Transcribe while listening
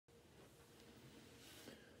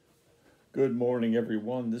Good morning,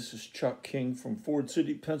 everyone. This is Chuck King from Ford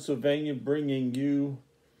City, Pennsylvania, bringing you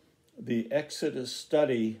the Exodus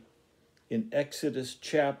study in Exodus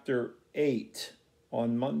chapter 8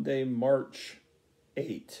 on Monday, March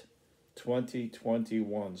 8,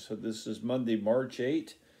 2021. So this is Monday, March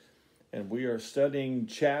 8, and we are studying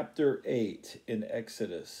chapter 8 in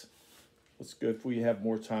Exodus. Let's go. If we have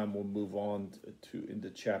more time, we'll move on into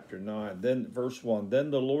chapter 9. Then verse 1,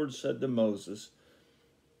 Then the Lord said to Moses,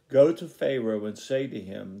 Go to Pharaoh and say to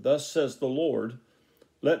him, Thus says the Lord,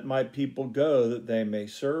 let my people go that they may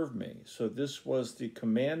serve me. So this was the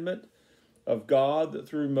commandment of God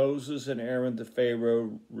through Moses and Aaron to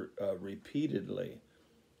Pharaoh repeatedly.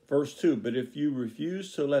 Verse 2, But if you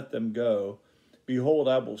refuse to let them go, behold,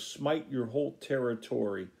 I will smite your whole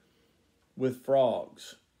territory with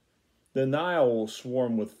frogs. The Nile will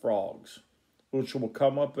swarm with frogs, which will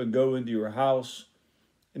come up and go into your house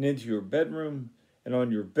and into your bedroom and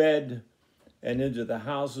on your bed, and into the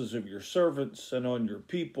houses of your servants, and on your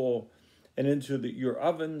people, and into your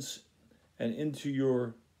ovens, and into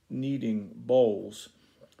your kneading bowls,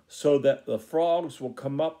 so that the frogs will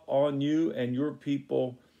come up on you and your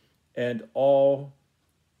people and all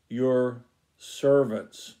your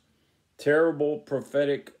servants. Terrible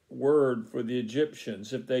prophetic word for the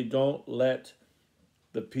Egyptians. If they don't let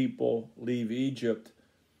the people leave Egypt,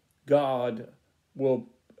 God will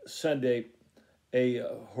send a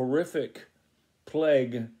horrific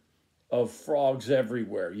plague of frogs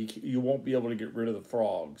everywhere. You won't be able to get rid of the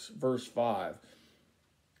frogs. Verse 5,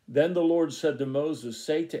 Then the Lord said to Moses,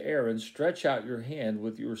 Say to Aaron, stretch out your hand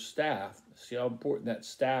with your staff. See how important that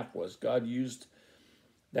staff was. God used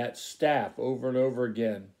that staff over and over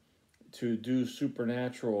again to do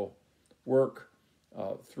supernatural work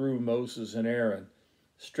through Moses and Aaron.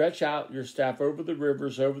 Stretch out your staff over the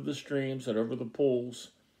rivers, over the streams, and over the pools,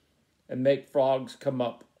 and make frogs come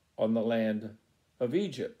up on the land of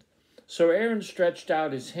Egypt. So Aaron stretched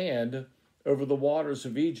out his hand over the waters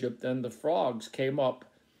of Egypt, and the frogs came up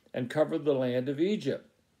and covered the land of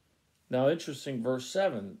Egypt. Now, interesting, verse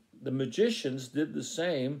 7, the magicians did the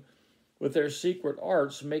same with their secret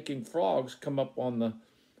arts, making frogs come up on the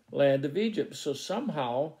land of Egypt. So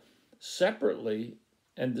somehow, separately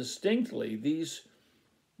and distinctly,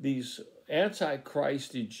 these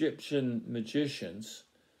Antichrist Egyptian magicians,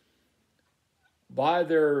 by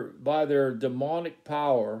their demonic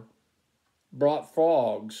power, brought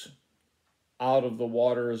frogs out of the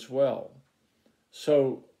water as well.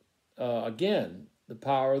 So again, the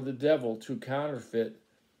power of the devil to counterfeit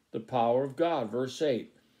the power of God. Verse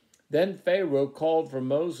 8, Then Pharaoh called for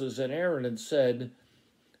Moses and Aaron and said,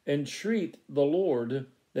 Entreat the Lord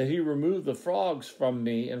that he remove the frogs from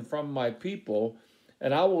me and from my people,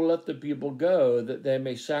 and I will let the people go that they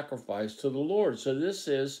may sacrifice to the Lord. So this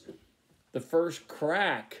is the first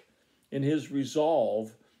crack in his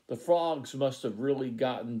resolve. The frogs must have really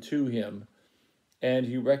gotten to him, and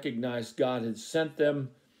he recognized God had sent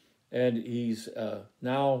them, and he's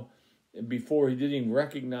now, before he didn't even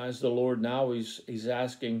recognize the Lord, now he's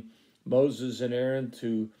asking Moses and Aaron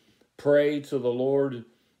to pray to the Lord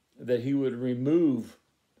that he would remove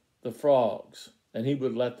the frogs and he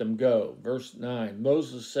would let them go. Verse 9,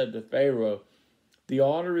 Moses said to Pharaoh, The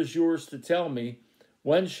honor is yours to tell me,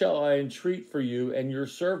 when shall I entreat for you and your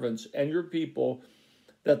servants and your people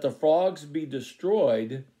that the frogs be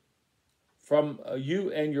destroyed from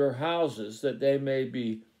you and your houses, that they may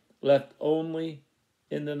be left only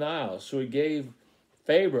in the Nile? So he gave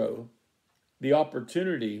Pharaoh the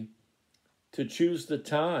opportunity to choose the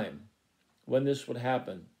time when this would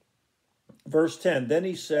happen. Verse 10, Then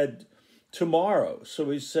he said, Tomorrow. So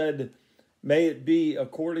he said, May it be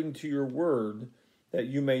according to your word, that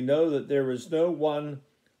you may know that there is no one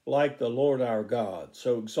like the Lord our God.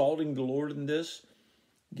 So exalting the Lord in this,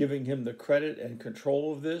 giving him the credit and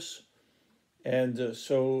control of this. And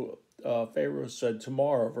so Pharaoh said,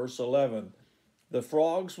 Tomorrow, verse 11, The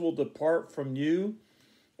frogs will depart from you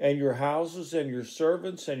and your houses and your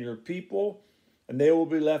servants and your people, and they will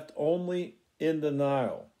be left only in the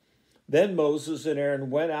Nile. Then Moses and Aaron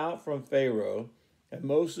went out from Pharaoh, and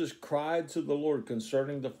Moses cried to the Lord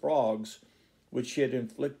concerning the frogs which he had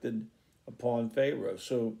inflicted upon Pharaoh.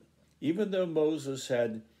 So even though Moses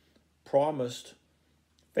had promised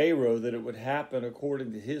Pharaoh that it would happen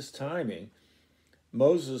according to his timing,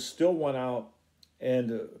 Moses still went out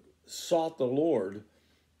and sought the Lord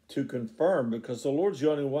to confirm, because the Lord's the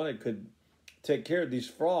only one that could take care of these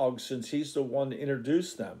frogs, since he's the one that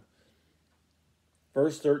introduced them.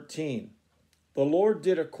 Verse 13, The Lord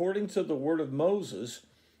did according to the word of Moses,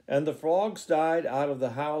 and the frogs died out of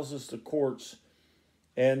the houses, the courts,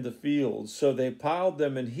 and the fields. So they piled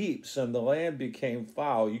them in heaps, and the land became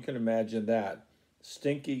foul. You can imagine that.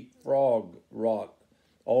 Stinky frog rot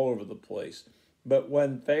all over the place. But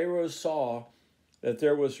when Pharaoh saw that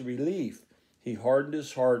there was relief, he hardened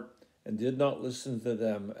his heart and did not listen to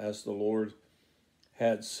them as the Lord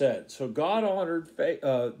had said. So God honored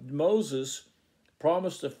Moses,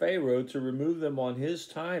 promised to Pharaoh to remove them on his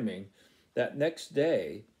timing that next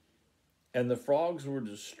day, and the frogs were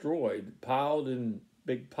destroyed, piled in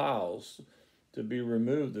big piles to be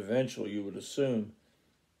removed eventually, you would assume.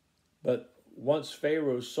 But once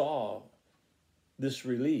Pharaoh saw this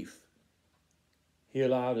relief, he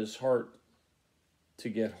allowed his heart to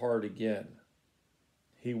get hard again.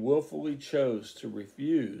 He willfully chose to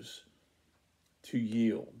refuse to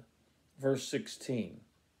yield. Verse 16.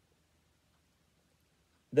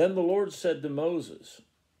 Then the Lord said to Moses,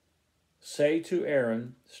 say to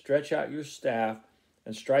Aaron, stretch out your staff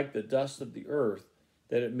and strike the dust of the earth,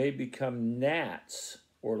 that it may become gnats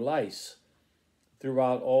or lice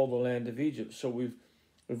throughout all the land of Egypt. So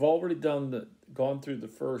we've already gone through the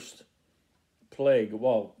first plague.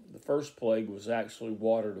 Well, the first plague was actually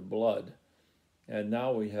water to blood, and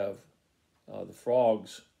now we have the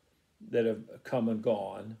frogs that have come and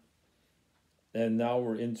gone, and now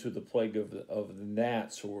we're into the plague of the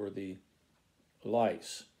gnats or the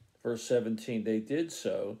lice. Verse 17, they did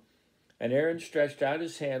so, and Aaron stretched out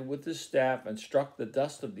his hand with his staff and struck the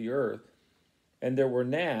dust of the earth, and there were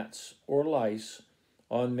gnats or lice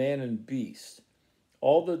on man and beast.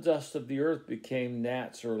 All the dust of the earth became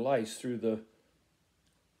gnats or lice through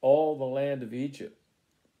all the land of Egypt.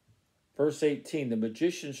 Verse 18, the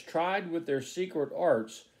magicians tried with their secret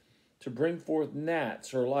arts to bring forth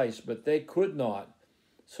gnats or lice, but they could not.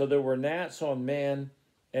 So there were gnats on man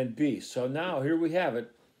and beast. So now here we have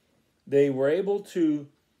it. They were able to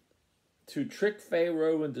trick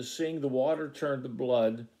Pharaoh into seeing the water turn to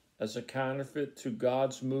blood as a counterfeit to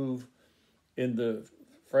God's move in the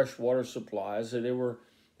fresh water supplies. And they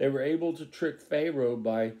were able to trick Pharaoh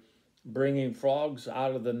by bringing frogs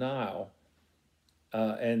out of the Nile,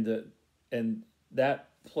 and that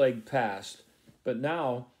plague passed. But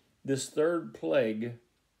now this third plague,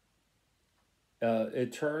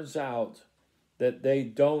 it turns out that they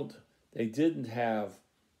didn't have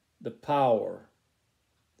the power,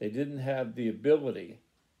 they didn't have the ability,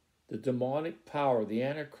 the demonic power, the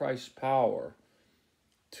Antichrist power,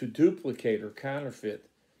 to duplicate or counterfeit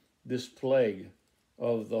this plague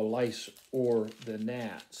of the lice or the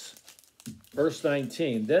gnats. Verse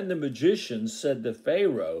 19, then the magicians said to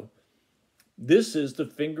Pharaoh, this is the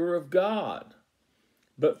finger of God.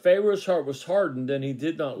 But Pharaoh's heart was hardened, and he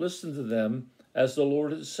did not listen to them as the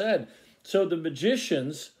Lord had said. So the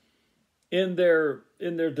magicians, in their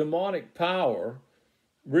demonic power,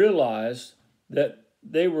 realized that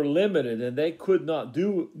they were limited and they could not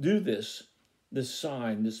do this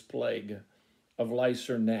sign, this plague of lice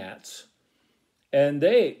or gnats. And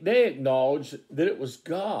they acknowledged that it was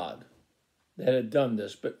God that had done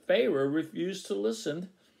this. But Pharaoh refused to listen,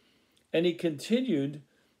 and he continued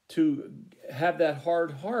to have that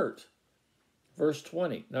hard heart. Verse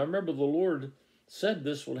 20. Now remember, the Lord said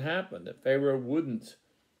this would happen, that Pharaoh wouldn't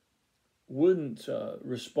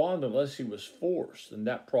respond unless he was forced, and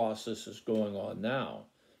that process is going on now.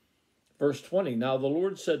 Verse 20, now the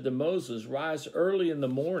Lord said to Moses, rise early in the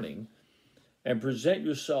morning and present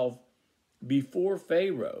yourself before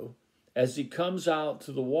Pharaoh as he comes out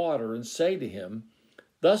to the water, and say to him,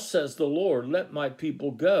 thus says the Lord, let my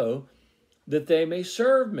people go, that they may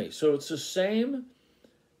serve me. So it's the same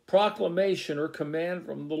proclamation or command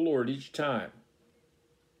from the Lord each time.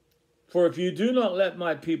 For if you do not let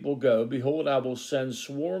my people go, behold, I will send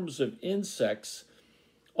swarms of insects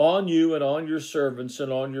on you and on your servants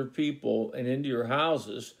and on your people and into your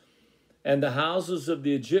houses, and the houses of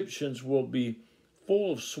the Egyptians will be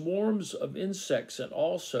full of swarms of insects, and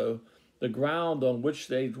also the ground on which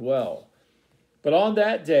they dwell. But on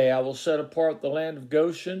that day I will set apart the land of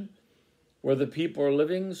Goshen, where the people are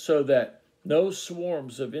living, so that no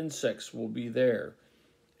swarms of insects will be there,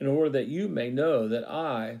 in order that you may know that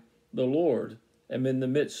I, the Lord, am in the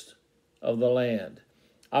midst of the land.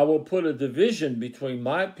 I will put a division between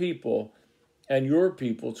my people and your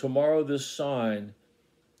people. Tomorrow this sign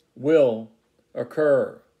will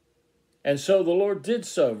occur. And so the Lord did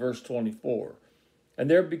so, verse 24. And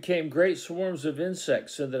there became great swarms of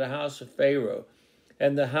insects into the house of Pharaoh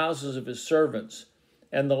and the houses of his servants,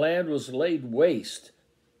 and the land was laid waste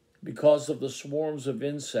because of the swarms of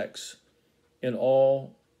insects in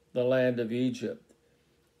all the land of Egypt.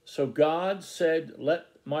 So God said, let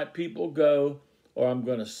my people go, or I'm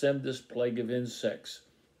going to send this plague of insects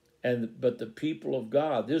but the people of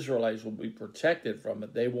God, the Israelites, will be protected from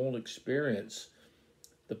it. They won't experience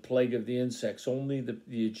the plague of the insects, only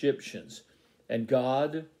the Egyptians. And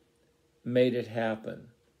God made it happen.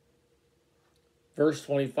 Verse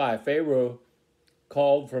 25, Pharaoh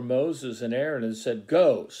called for Moses and Aaron and said,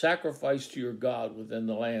 "Go, sacrifice to your God within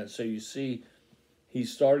the land." So you see,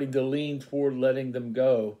 he's starting to lean toward letting them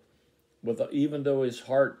go, even though his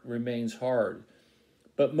heart remains hard.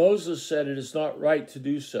 But Moses said, "It is not right to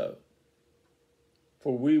do so.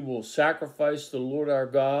 For we will sacrifice to the Lord our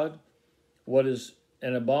God what is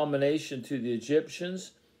an abomination to the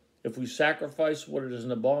Egyptians. If we sacrifice what is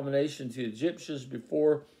an abomination to the Egyptians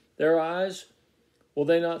before their eyes, will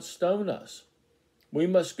they not stone us? We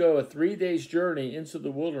must go a 3 days' journey into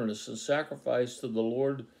the wilderness and sacrifice to the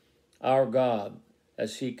Lord our God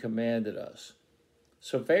as he commanded us."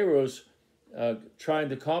 So Pharaoh's trying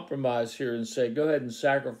to compromise here and say, go ahead and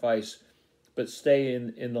sacrifice, but stay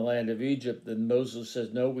in the land of Egypt. And Moses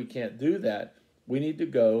says, no, we can't do that. We need to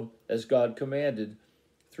go, as God commanded,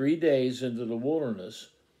 3 days into the wilderness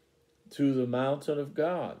to the mountain of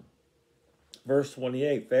God. Verse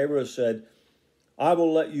 28, Pharaoh said, "I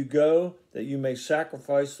will let you go, that you may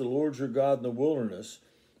sacrifice to the Lord your God in the wilderness.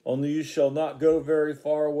 Only you shall not go very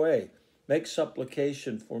far away. Make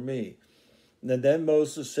supplication for me." And then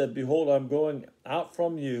Moses said, "Behold, I'm going out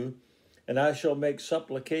from you, and I shall make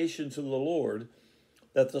supplication to the Lord,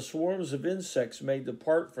 that the swarms of insects may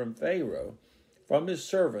depart from Pharaoh, from his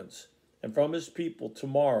servants, and from his people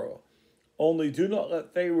tomorrow. Only do not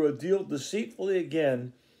let Pharaoh deal deceitfully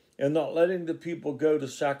again in not letting the people go to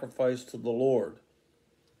sacrifice to the Lord."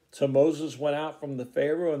 So Moses went out from the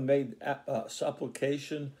Pharaoh and made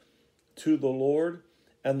supplication to the Lord.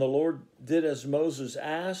 And the Lord did as Moses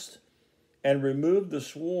asked and removed the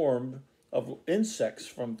swarm of insects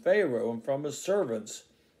from Pharaoh and from his servants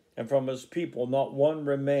and from his people. Not one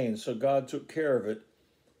remained. So God took care of it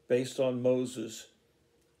based on Moses'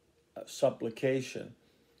 supplication.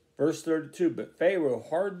 Verse 32, but Pharaoh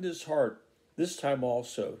hardened his heart this time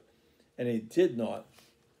also, and he did not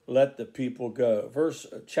let the people go.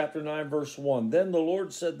 Chapter 9, verse 1. Then the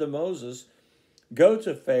Lord said to Moses, "Go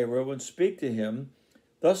to Pharaoh and speak to him.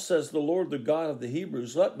 Thus says the Lord, the God of the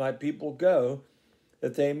Hebrews, let my people go,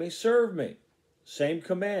 that they may serve me." Same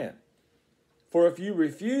command. "For if you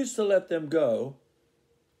refuse to let them go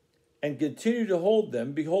and continue to hold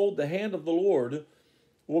them, behold, the hand of the Lord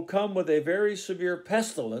will come with a very severe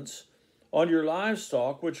pestilence on your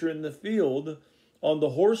livestock which are in the field, on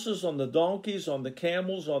the horses, on the donkeys, on the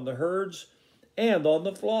camels, on the herds, and on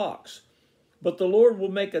the flocks. But the Lord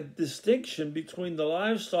will make a distinction between the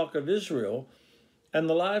livestock of Israel and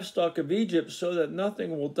the livestock of Egypt, so that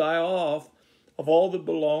nothing will die off of all that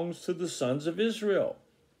belongs to the sons of Israel."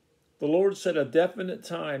 The Lord set a definite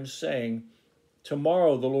time, saying,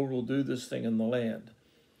 tomorrow the Lord will do this thing in the land.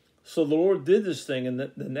 So the Lord did this thing in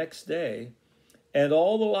the next day, and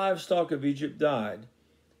all the livestock of Egypt died,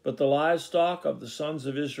 but the livestock of the sons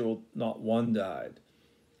of Israel, not one died.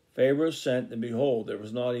 Pharaoh sent, and behold, there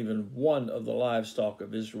was not even one of the livestock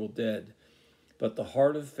of Israel dead. But the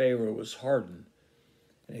heart of Pharaoh was hardened,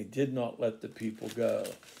 and he did not let the people go.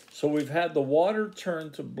 So we've had the water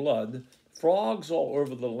turn to blood, frogs all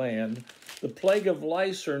over the land, the plague of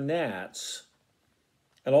lice or gnats,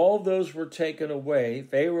 and all of those were taken away.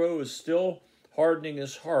 Pharaoh is still hardening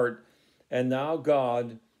his heart, and now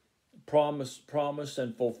God promised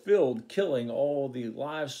and fulfilled killing all the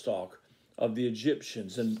livestock of the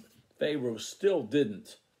Egyptians, and Pharaoh still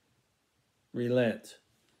didn't relent.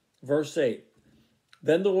 Verse 8,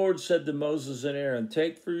 then the Lord said to Moses and Aaron,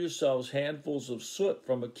 "Take for yourselves handfuls of soot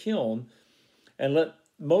from a kiln, and let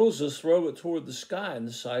Moses throw it toward the sky in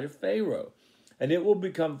the sight of Pharaoh, and it will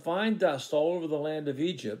become fine dust all over the land of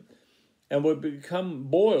Egypt, and will become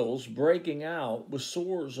boils breaking out with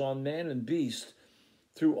sores on man and beast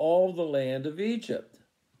through all the land of Egypt."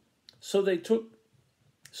 So they took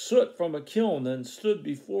soot from a kiln and stood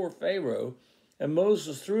before Pharaoh, and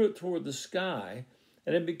Moses threw it toward the sky,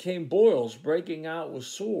 and it became boils breaking out with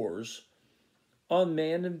sores on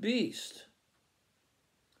man and beast.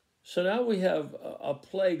 So now we have a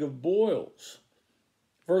plague of boils.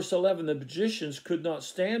 Verse 11, the magicians could not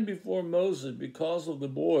stand before Moses because of the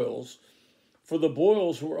boils, for the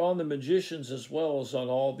boils were on the magicians as well as on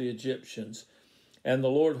all the Egyptians. And the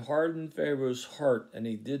Lord hardened Pharaoh's heart, and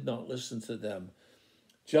he did not listen to them,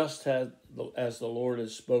 just as the Lord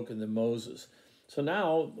has spoken to Moses. So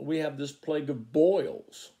now we have this plague of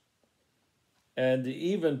boils, and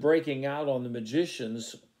even breaking out on the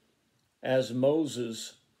magicians as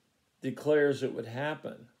Moses declares it would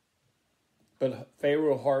happen. But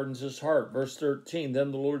Pharaoh hardens his heart. Verse 13,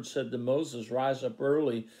 then the Lord said to Moses, "Rise up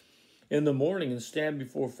early in the morning and stand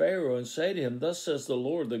before Pharaoh and say to him, Thus says the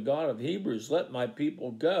Lord, the God of Hebrews, let my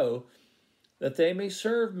people go, that they may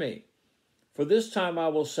serve me. For this time I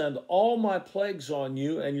will send all my plagues on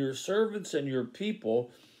you and your servants and your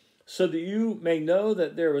people, so that you may know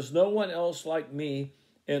that there is no one else like me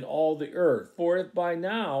in all the earth. For if by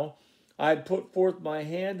now I had put forth my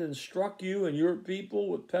hand and struck you and your people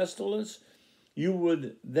with pestilence, you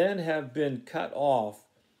would then have been cut off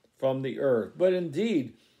from the earth. But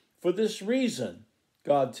indeed, for this reason,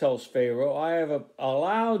 God tells Pharaoh, I have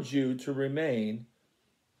allowed you to remain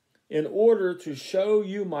in order to show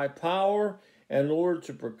you my power and in order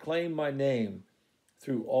to proclaim my name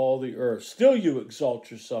through all the earth. Still you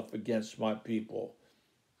exalt yourself against my people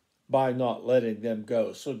by not letting them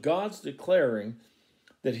go. So God's declaring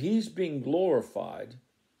that he's being glorified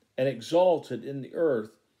and exalted in the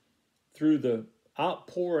earth through the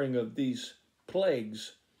outpouring of these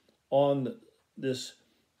plagues on this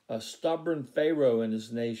stubborn Pharaoh and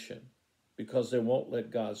his nation, because they won't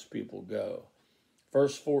let God's people go.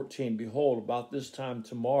 Verse 14, Behold, about this time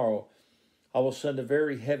tomorrow, I will send a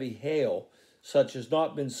very heavy hail, such as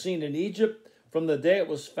not been seen in Egypt from the day it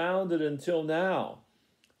was founded until now.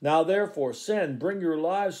 Now therefore, send, bring your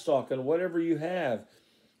livestock and whatever you have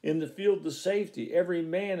in the field to safety, every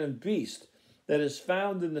man and beast that is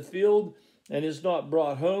found in the field and is not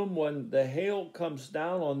brought home when the hail comes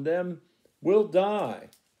down on them will die.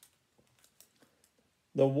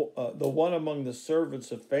 The one among the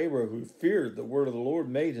servants of Pharaoh who feared the word of the Lord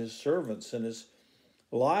made his servants and his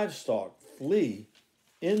livestock flee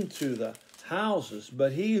into the houses.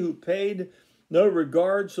 But he who paid no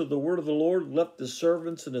regard to the word of the Lord left the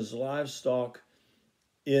servants and his livestock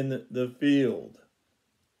in the field.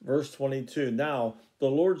 Verse 22, Now the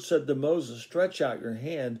Lord said to Moses, Stretch out your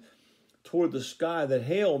hand toward the sky, that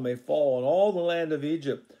hail may fall on all the land of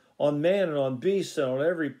Egypt, on man and on beast and on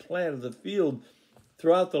every plant of the field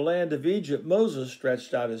throughout the land of Egypt. Moses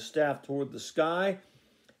stretched out his staff toward the sky,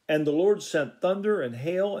 and the Lord sent thunder and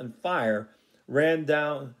hail and fire ran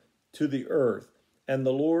down to the earth, and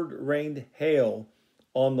the Lord rained hail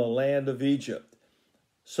on the land of Egypt.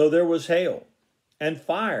 So there was hail and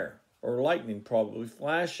fire, or lightning probably,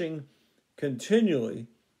 flashing continually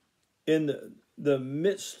in the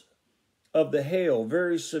midst of the hail,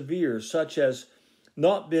 very severe, such as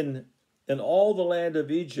not been in all the land of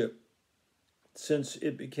Egypt since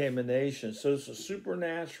it became a nation. So it's a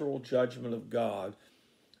supernatural judgment of God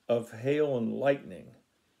of hail and lightning.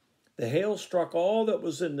 The hail struck all that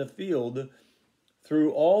was in the field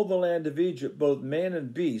through all the land of Egypt, both man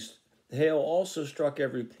and beast. The hail also struck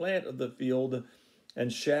every plant of the field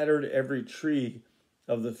and shattered every tree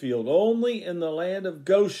of the field. Only in the land of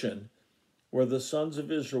Goshen, where the sons of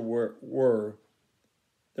Israel were,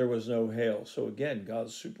 there was no hail. So again,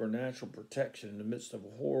 God's supernatural protection in the midst of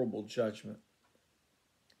a horrible judgment.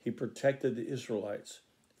 He protected the Israelites.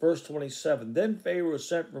 Verse 27, Then Pharaoh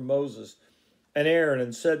sent for Moses and Aaron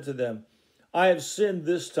and said to them, I have sinned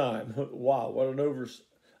this time. Wow, what an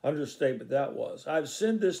understatement that was. I have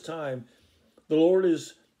sinned this time. The Lord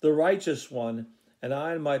is the righteous one, and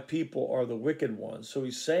I and my people are the wicked ones. So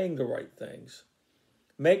he's saying the right things.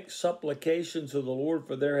 Make supplication to the Lord,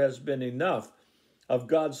 for there has been enough of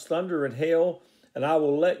God's thunder and hail, and I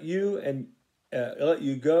will let you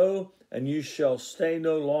go, and you shall stay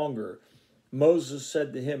no longer. Moses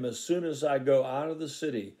said to him, As soon as I go out of the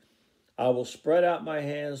city, I will spread out my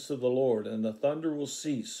hands to the Lord, and the thunder will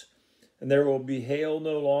cease, and there will be hail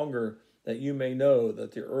no longer, that you may know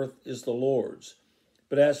that the earth is the Lord's.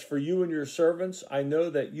 But as for you and your servants, I know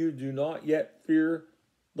that you do not yet fear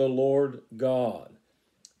the Lord God.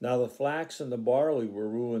 Now the flax and the barley were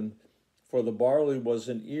ruined, for the barley was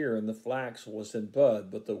in ear and the flax was in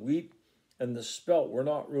bud, but the wheat and the spelt were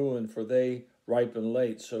not ruined, for they ripened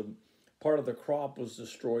late. So part of the crop was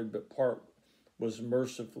destroyed, but part was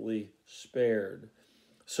mercifully spared.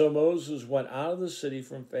 So Moses went out of the city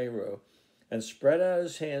from Pharaoh and spread out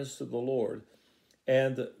his hands to the Lord,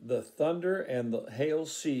 and the thunder and the hail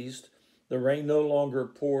ceased. The rain no longer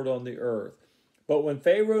poured on the earth. But when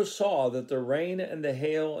Pharaoh saw that the rain and the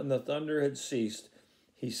hail and the thunder had ceased,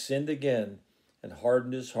 he sinned again and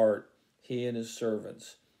hardened his heart, he and his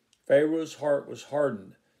servants. Pharaoh's heart was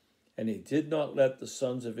hardened, and he did not let the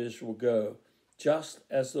sons of Israel go, just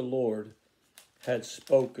as the Lord had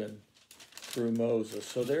spoken through Moses.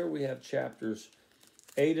 So there we have chapters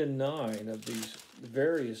 8 and 9 of these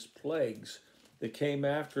various plagues that came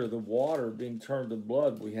after the water being turned to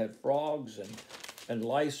blood. We had frogs and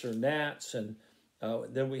lice or gnats, and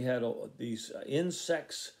then we had these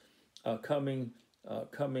insects coming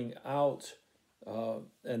out,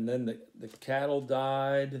 and then the cattle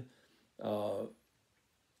died,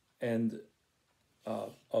 and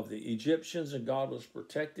of the Egyptians, and God was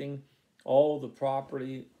protecting all the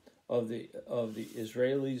property of the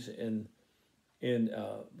Israelis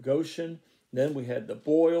in Goshen. Then we had the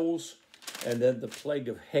boils, and then the plague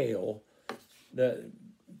of hail, the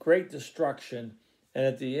great destruction. And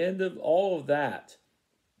at the end of all of that,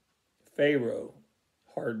 Pharaoh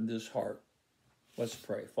hardened his heart. Let's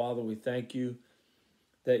pray. Father, we thank you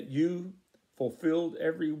that you fulfilled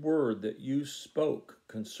every word that you spoke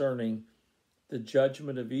concerning the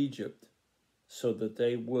judgment of Egypt, so that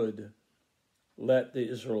they would let the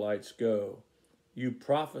Israelites go. You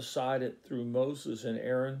prophesied it through Moses and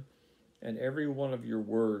Aaron, and every one of your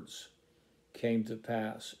words came to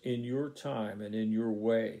pass in your time and in your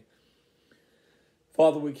way.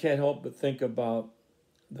 Father, we can't help but think about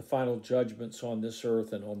the final judgments on this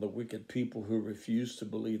earth and on the wicked people who refuse to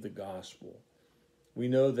believe the gospel. We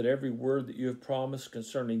know that every word that you have promised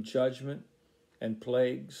concerning judgment and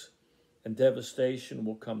plagues and devastation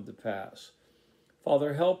will come to pass.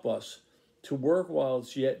 Father, help us to work while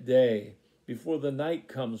it's yet day, before the night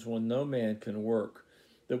comes when no man can work,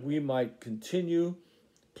 that we might continue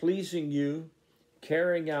pleasing you,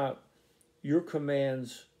 carrying out your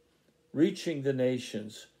commands, reaching the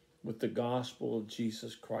nations with the gospel of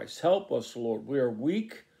Jesus Christ. Help us, Lord. We are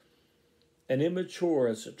weak and immature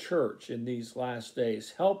as a church in these last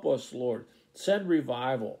days. Help us, Lord. Send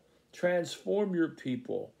revival. Transform your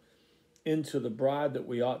people into the bride that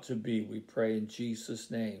we ought to be, we pray in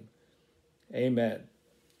Jesus' name. Amen.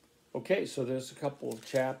 Okay, so there's a couple of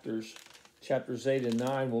chapters 8 and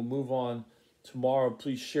 9. We'll move on tomorrow.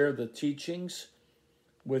 Please share the teachings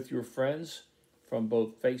with your friends from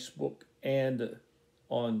both Facebook and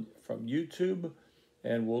from YouTube,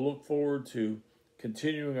 and we'll look forward to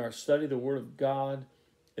continuing our study. The Word of God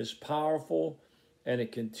is powerful, and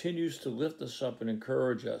it continues to lift us up and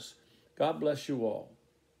encourage us. God bless you all.